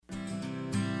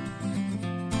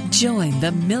Join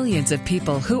the millions of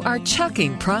people who are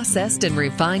chucking processed and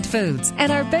refined foods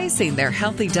and are basing their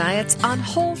healthy diets on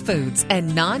whole foods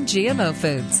and non-GMO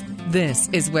foods. This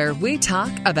is where we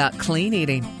talk about clean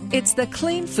eating. It's the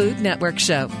Clean Food Network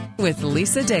Show with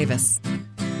Lisa Davis.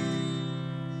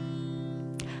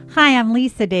 Hi, I'm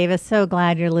Lisa Davis. So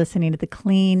glad you're listening to the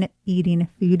Clean Eating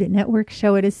Food Network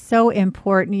Show. It is so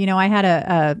important. You know, I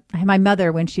had my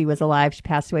mother when she was alive. She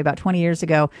passed away about 20 years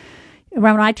ago.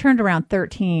 When I turned around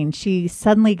 13, she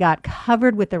suddenly got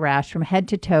covered with the rash from head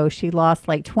to toe. She lost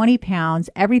like 20 pounds.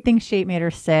 Everything shape made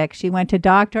her sick. She went to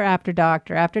doctor after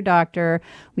doctor after doctor.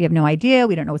 We have no idea.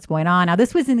 We don't know what's going on. Now,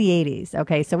 this was in the 80s.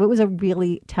 Okay, so it was a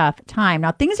really tough time.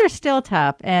 Now, things are still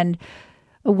tough. And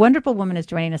a wonderful woman is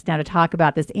joining us now to talk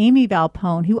about this, Amy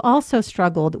Valpone, who also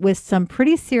struggled with some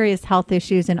pretty serious health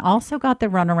issues and also got the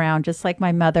runaround, just like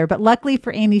my mother. But luckily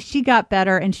for Amy, she got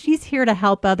better, and she's here to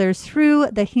help others through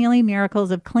the healing miracles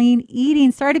of clean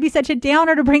eating. Sorry to be such a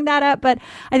downer to bring that up, but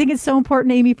I think it's so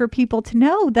important, Amy, for people to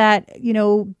know that, you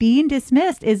know, being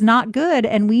dismissed is not good,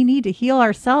 and we need to heal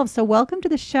ourselves. So welcome to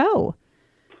the show.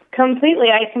 Completely.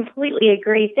 I completely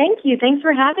agree. Thank you. Thanks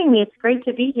for having me. It's great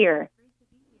to be here.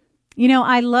 You know,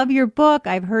 I love your book.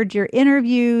 I've heard your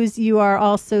interviews. You are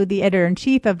also the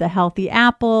editor-in-chief of The Healthy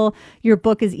Apple. Your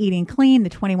book is Eating Clean, the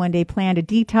 21-day plan to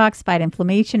detox, fight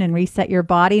inflammation, and reset your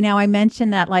body. Now, I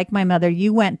mentioned that, like my mother,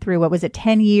 you went through,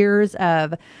 10 years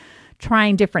of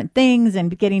trying different things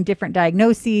and getting different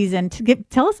diagnoses. And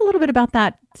tell us a little bit about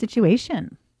that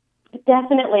situation.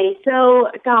 Definitely. So,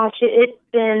 gosh, it's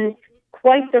been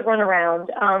quite the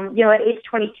runaround. At age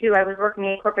 22, I was working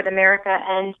in corporate America,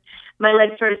 and my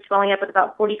legs started swelling up with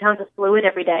about 40 pounds of fluid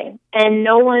every day. And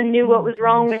no one knew what was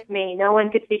wrong with me. No one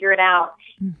could figure it out.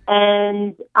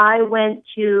 And I went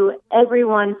to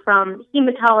everyone from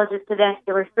hematologists to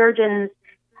vascular surgeons,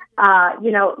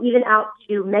 even out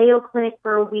to Mayo Clinic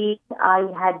for a week. I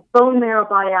had bone marrow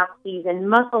biopsies and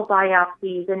muscle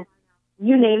biopsies, and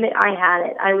you name it, I had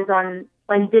it. I was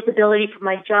on disability for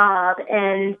my job,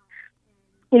 and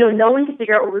no one could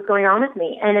figure out what was going on with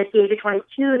me. And at the age of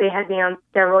 22, they had me on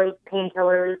steroids,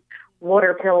 painkillers,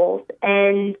 water pills.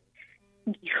 And,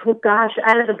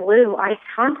 out of the blue, I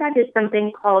contracted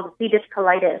something called C. diff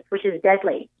colitis, which is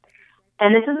deadly.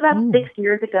 And this was about 6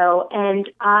 years ago, and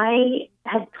I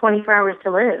had 24 hours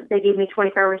to live. They gave me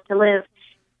 24 hours to live.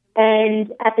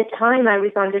 And at the time, I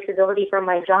was on disability from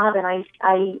my job, and I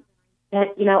said,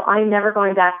 I'm never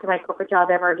going back to my corporate job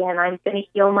ever again. I'm going to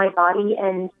heal my body,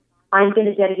 and I'm going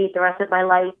to dedicate the rest of my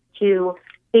life to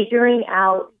figuring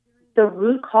out the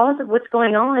root cause of what's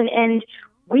going on and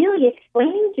really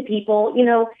explaining to people,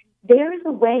 there's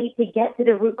a way to get to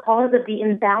the root cause of the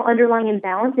underlying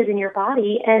imbalances in your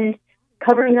body, and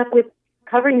covering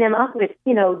them up with,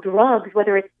 drugs,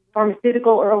 whether it's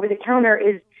pharmaceutical or over the counter,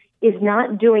 is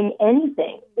not doing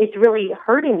anything. It's really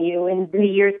hurting you in the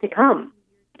years to come.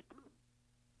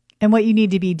 And what you need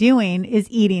to be doing is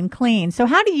eating clean. So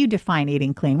how do you define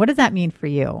eating clean? What does that mean for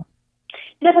you?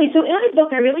 Definitely. So in my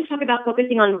book, I really talk about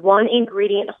focusing on one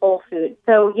ingredient whole food.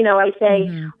 So, I say,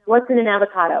 what's in an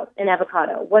avocado? An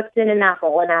avocado. What's in an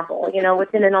apple? An apple.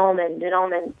 What's in an almond? An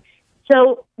almond.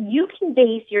 So you can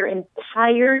base your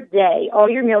entire day,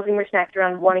 all your meals and your snacks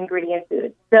around one ingredient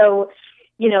food. So,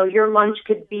 your lunch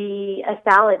could be a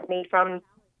salad made from,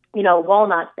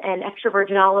 walnuts and extra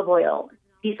virgin olive oil,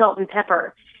 sea salt and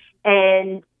pepper,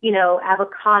 and,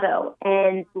 avocado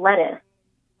and lettuce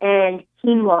and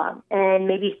quinoa and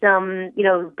maybe some,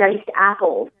 diced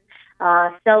apples,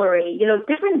 celery,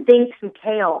 different things, some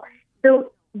kale.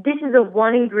 So this is a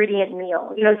one ingredient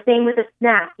meal. Same with a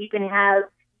snack. You can have,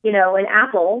 an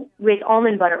apple with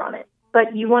almond butter on it,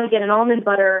 but you want to get an almond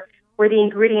butter where the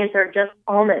ingredients are just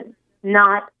almonds,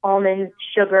 not almonds,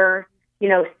 sugar,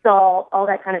 salt, all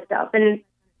that kind of stuff. And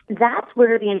that's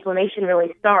where the inflammation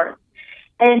really starts.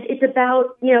 And it's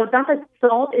about, not that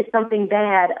salt is something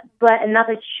bad, and not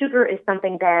that sugar is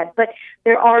something bad, but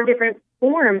there are different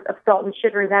forms of salt and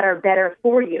sugar that are better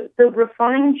for you. So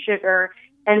refined sugar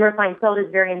and refined salt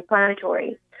is very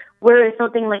inflammatory, whereas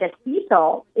something like a sea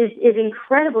salt is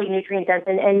incredibly nutrient dense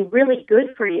and really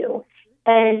good for you.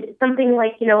 And something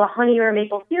like, a honey or a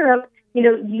maple syrup,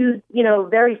 used,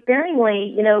 very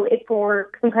sparingly, if for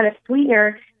some kind of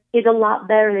sweetener, is a lot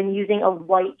better than using a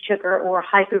white sugar or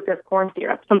high fructose corn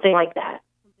syrup, something like that.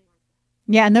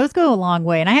 Yeah, and those go a long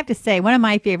way. And I have to say, one of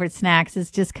my favorite snacks is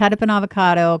just cut up an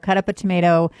avocado, cut up a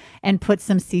tomato, and put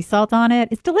some sea salt on it.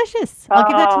 It's delicious. I'll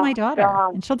give that to my daughter,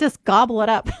 and she'll just gobble it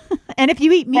up. And if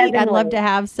you eat meat, I'd love to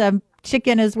have some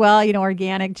chicken as well,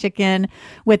 organic chicken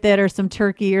with it, or some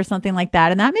turkey or something like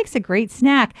that. And that makes a great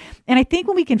snack. And I think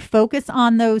when we can focus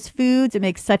on those foods, it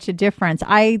makes such a difference.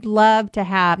 I love to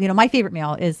have, my favorite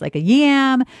meal is like a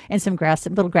yam and some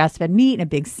little grass-fed meat and a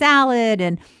big salad.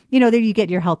 And, there you get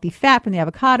your healthy fat from the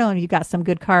avocado, and you've got some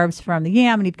good carbs from the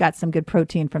yam, and you've got some good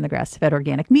protein from the grass-fed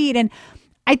organic meat. And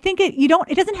I think it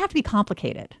doesn't have to be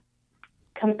complicated.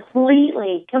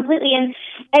 Completely. And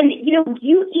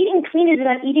you eating clean is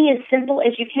about eating as simple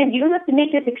as you can. You don't have to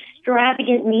make this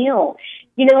extravagant meal,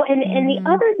 and the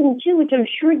other thing too, which I'm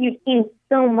sure you've seen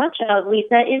so much of,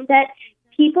 Lisa, is that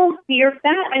people fear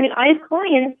fat. I mean, I have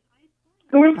clients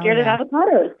who are scared of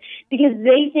avocados because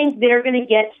they think they're going to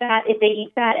get fat if they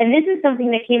eat fat. And this is something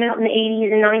that came out in the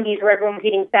 80s and 90s where everyone was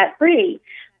eating fat-free.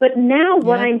 But now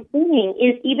what I'm seeing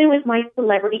is, even with my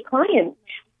celebrity clients,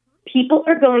 people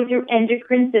are going through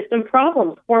endocrine system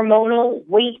problems, hormonal,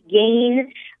 weight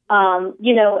gain.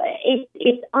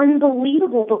 It's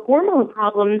unbelievable, the hormone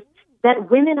problems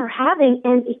that women are having,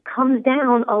 and it comes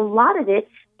down, a lot of it,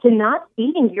 to not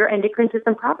feeding your endocrine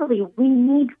system properly. We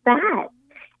need fat.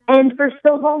 And for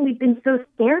so long, we've been so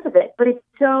scared of it, but it's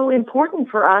so important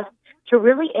for us to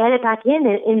really add it back in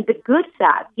the good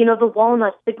fats, the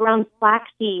walnuts, the ground flax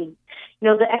seeds,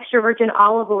 the extra virgin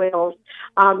olive oils,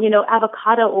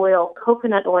 avocado oil,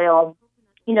 coconut oil,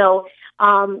 these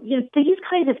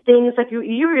kinds of things, like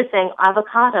you were just saying,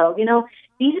 avocado,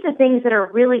 these are the things that are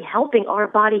really helping our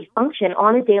body function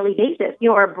on a daily basis.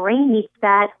 Our brain needs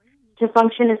fat to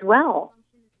function as well.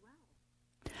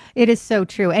 It is so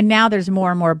true. And now there's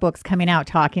more and more books coming out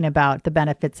talking about the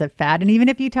benefits of fat. And even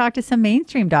if you talk to some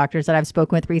mainstream doctors that I've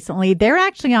spoken with recently, they're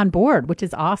actually on board, which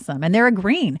is awesome. And they're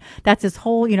agreeing. That's this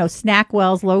whole,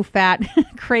 SnackWell's low-fat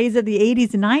craze of the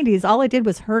 80s and 90s. All it did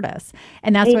was hurt us.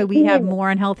 And that's why we have more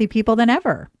unhealthy people than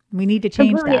ever. We need to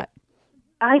change that.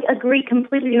 I agree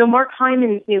completely. Mark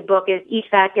Hyman's new book is Eat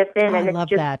Fat, Get Thin. And I love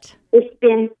that. It's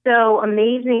been so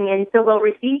amazing and so well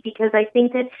received because I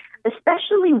think that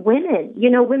especially women,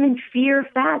 women fear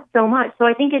fat so much. So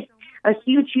I think it's a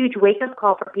huge, huge wake-up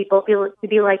call for people to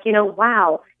be like,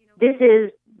 wow,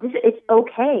 it's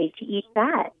okay to eat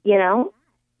fat,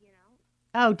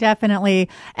 Oh, definitely.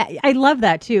 I love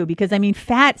that too, because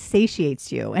fat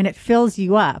satiates you and it fills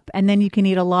you up, and then you can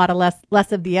eat a lot of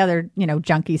less of the other,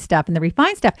 junky stuff and the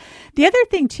refined stuff. The other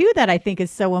thing too that I think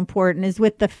is so important is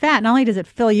with the fat, not only does it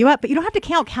fill you up, but you don't have to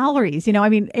count calories.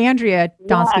 Andrea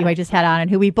Donsky, who I just had on and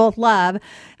who we both love,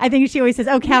 I think she always says,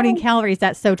 counting calories,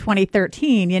 that's so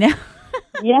 2013, Yes,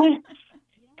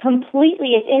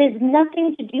 completely. It has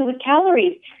nothing to do with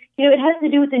calories. It has to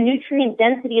do with the nutrient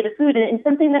density of the food. And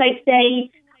something that I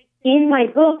say in my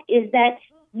book is that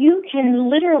you can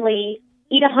literally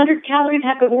eat 100-calorie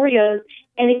pack of Oreos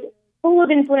and it's full of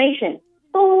inflammation.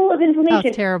 Oh,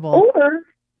 it's terrible. Or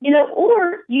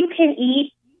you can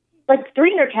eat like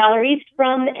 300 calories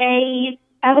from a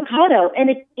avocado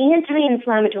and it's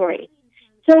anti-inflammatory.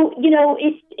 So,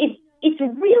 it's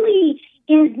really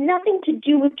has nothing to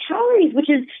do with calories, which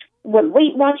is what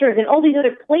Weight Watchers and all these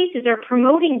other places are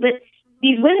promoting. But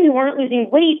these women who aren't losing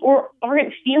weight or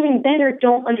aren't feeling better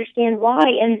don't understand why.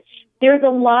 And there's a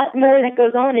lot more that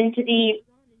goes on into the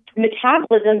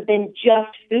metabolism than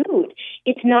just food.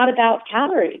 It's not about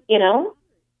calories,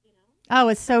 Oh,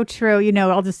 it's so true.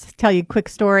 I'll just tell you a quick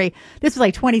story. This was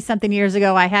like 20-something years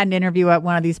ago. I had an interview at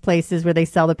one of these places where they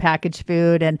sell the packaged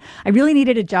food, and I really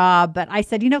needed a job. But I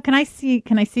said, can I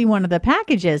see one of the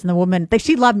packages? And the woman,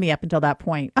 she loved me up until that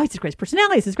point. Oh, it's a great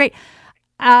personality. This is great.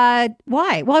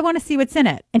 Why? Well, I want to see what's in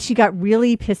it. And she got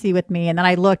really pissy with me. And then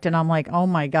I looked and I'm like, oh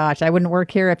my gosh, I wouldn't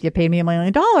work here if you paid me $1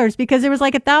 million, because there was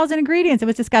like 1,000 ingredients. It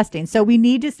was disgusting. So we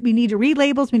need to read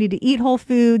labels. We need to eat whole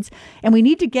foods, and we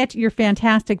need to get your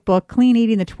fantastic book, Clean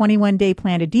Eating, the 21-Day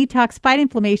Plan to Detox, Fight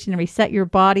Inflammation, and Reset Your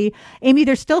Body. Amy,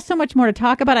 there's still so much more to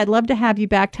talk about. I'd love to have you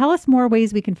back. Tell us more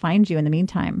ways we can find you in the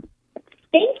meantime.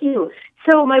 Thank you.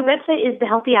 So my website is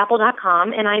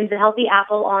thehealthyapple.com, and I'm The Healthy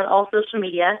Apple on all social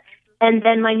media. And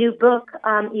then my new book,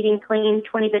 Eating Clean,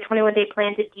 the 21-Day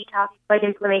Plan to Detox, Fight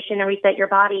Inflammation, and Reset Your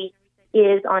Body,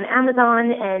 is on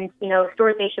Amazon and,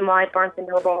 stores nationwide, Barnes &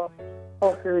 Noble,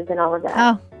 Whole Foods, and all of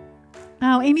that.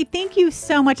 Oh, Amy, thank you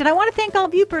so much. And I want to thank all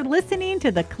of you for listening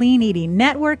to the Clean Eating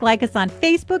Network. Like us on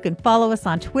Facebook and follow us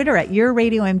on Twitter at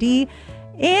YourRadioMD.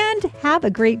 And have a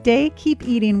great day. Keep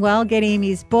eating well. Get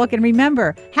Amy's book. And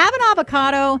remember, have an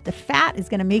avocado. The fat is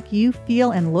going to make you feel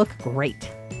and look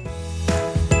great.